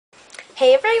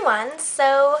Hey everyone,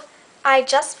 so I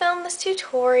just filmed this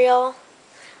tutorial.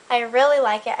 I really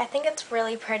like it. I think it's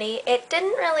really pretty. It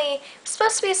was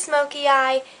supposed to be a smoky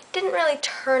eye, didn't really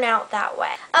turn out that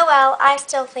way. Oh well, I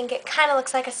still think it kind of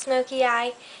looks like a smoky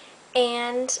eye,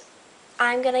 and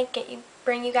I'm going to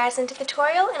bring you guys into the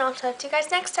tutorial, and I'll talk to you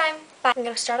guys next time. Bye. I'm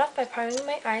going to start off by priming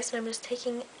my eyes, and I'm just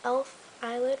taking e.l.f.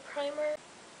 eyelid primer.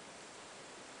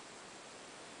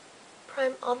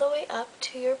 Prime all the way up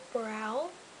to your brow.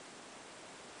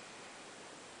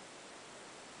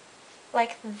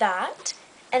 Like that.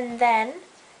 And then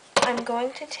I'm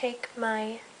going to take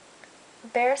my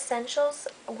Bare Escentuals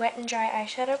wet and dry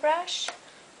eyeshadow brush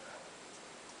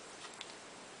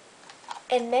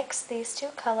and mix these two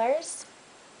colors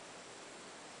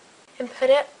and put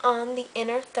it on the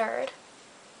inner third.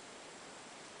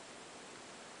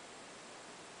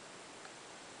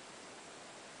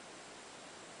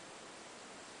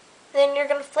 Then you're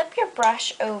going to flip your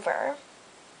brush over,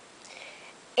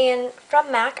 and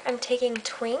from MAC I'm taking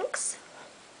Twinks.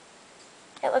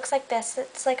 It looks like this.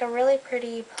 It's like a really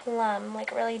pretty plum,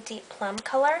 like a really deep plum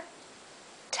color.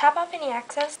 Tap off any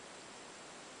excess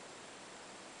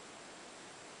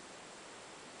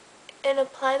and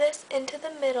apply this into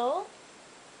the middle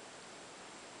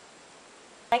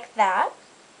like that.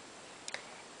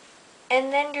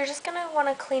 And then you're just going to want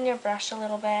to clean your brush a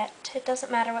little bit. It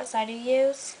doesn't matter what side you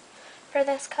use for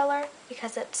this color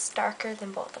because it's darker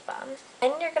than both of them.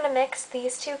 Then you're going to mix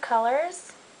these two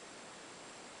colors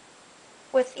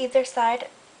with either side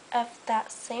of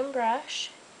that same brush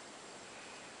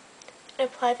and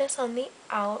apply this on the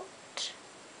outer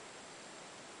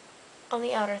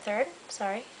third.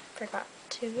 Sorry, forgot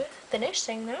to finish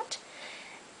saying that.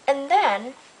 And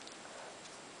then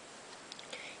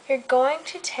you're going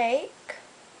to take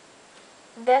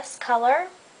this color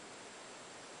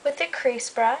with a crease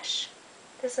brush.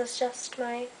 This is just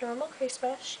my normal crease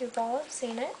brush. You've all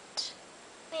seen it.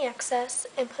 The excess,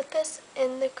 and put this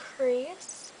in the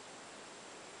crease.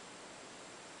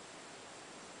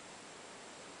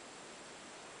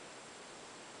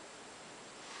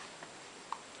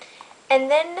 And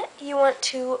then you want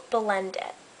to blend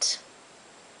it.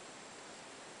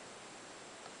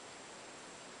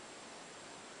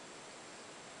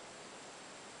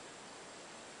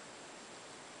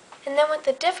 And then with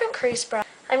a different crease brush,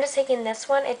 I'm just taking this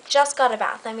one. It just got a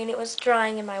bath. I mean, it was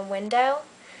drying in my window.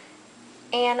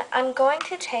 And I'm going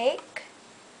to take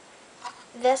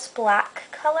this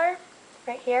black color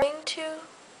right here. I'm going to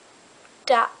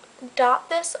dot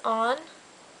this on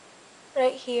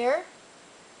right here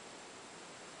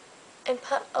and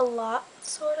put a lot,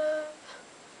 sort of,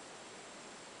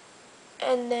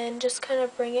 and then just kind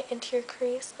of bring it into your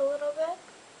crease a little bit.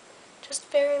 Just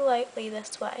very lightly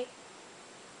this way.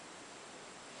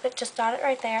 But just dot it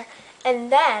right there.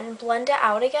 And then blend it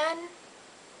out again.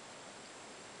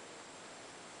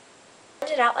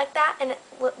 Blend it out like that, and it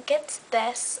gets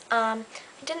this. I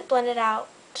didn't blend it out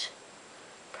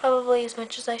probably as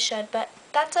much as I should, but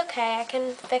that's okay. I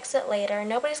can fix it later.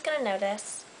 Nobody's going to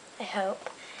notice, I hope.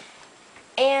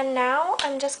 And now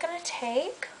I'm just going to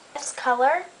take this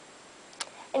color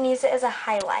and use it as a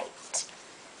highlight.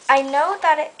 I know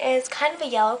that it is kind of a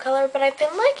yellow color, but I've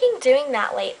been liking doing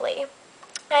that lately.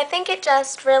 I think it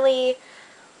just really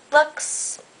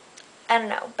looks, I don't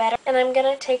know, better. And I'm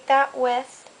going to take that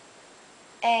with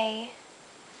a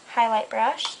highlight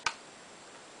brush.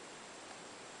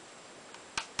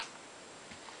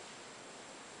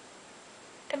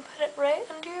 And put it right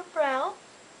under your brow.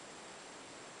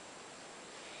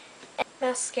 And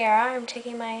mascara, I'm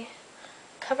taking my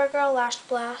CoverGirl Lash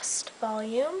Blast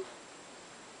Volume.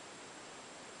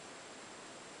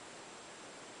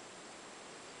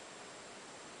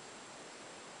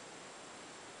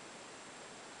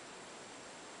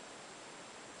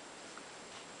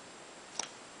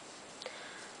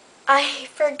 I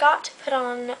forgot to put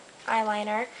on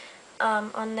eyeliner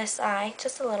on this eye,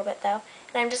 just a little bit though.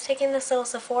 And I'm just taking this little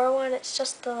Sephora one. It's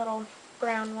just the little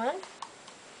brown one.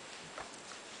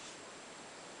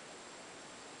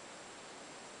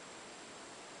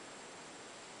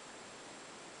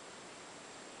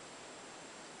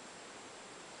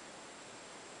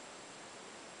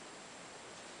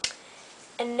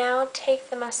 And now take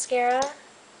the mascara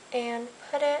and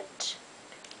put it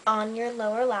on your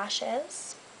lower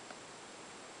lashes.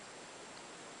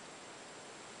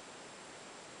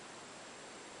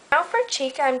 Now for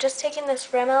cheek, I'm just taking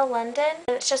this Rimmel London,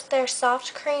 and it's just their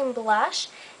Soft Cream Blush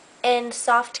in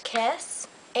Soft Kiss.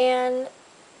 And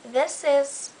this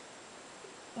is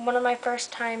one of my first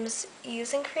times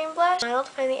using cream blush. Smile to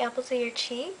find the apples of your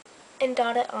cheek and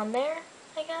dot it on there,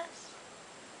 I guess.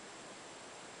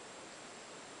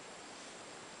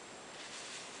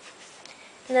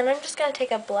 And then I'm just going to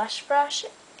take a blush brush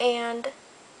and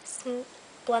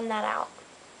blend that out.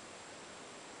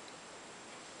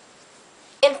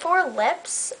 And for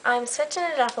lips, I'm switching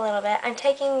it up a little bit. I'm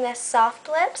taking this Soft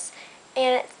Lips,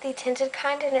 and it's the tinted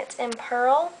kind, and it's in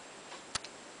Pearl.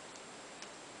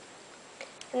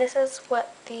 And this is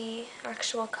what the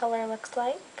actual color looks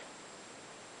like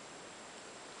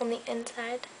on the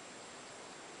inside.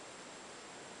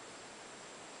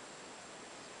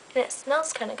 And it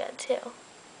smells kind of good too.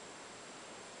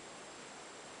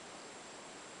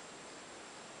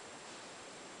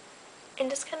 And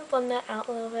just kind of blend that out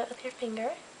a little bit with your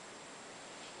finger.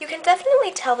 You can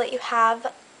definitely tell that you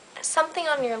have something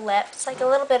on your lips, like a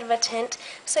little bit of a tint.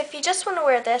 So if you just want to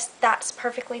wear this, that's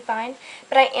perfectly fine.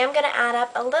 But I am going to add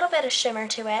up a little bit of shimmer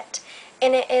to it.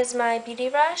 And it is my Beauty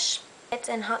Brush. It's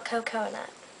in Hot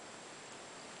Coconut.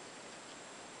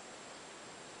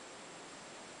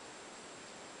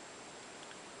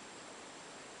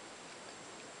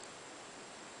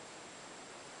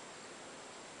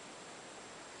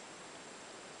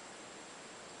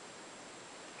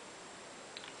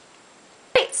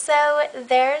 Alright, so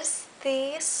there's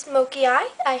the smoky eye.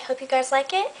 I hope you guys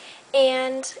like it.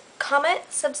 And comment,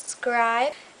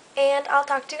 subscribe, and I'll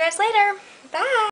talk to you guys later. Bye!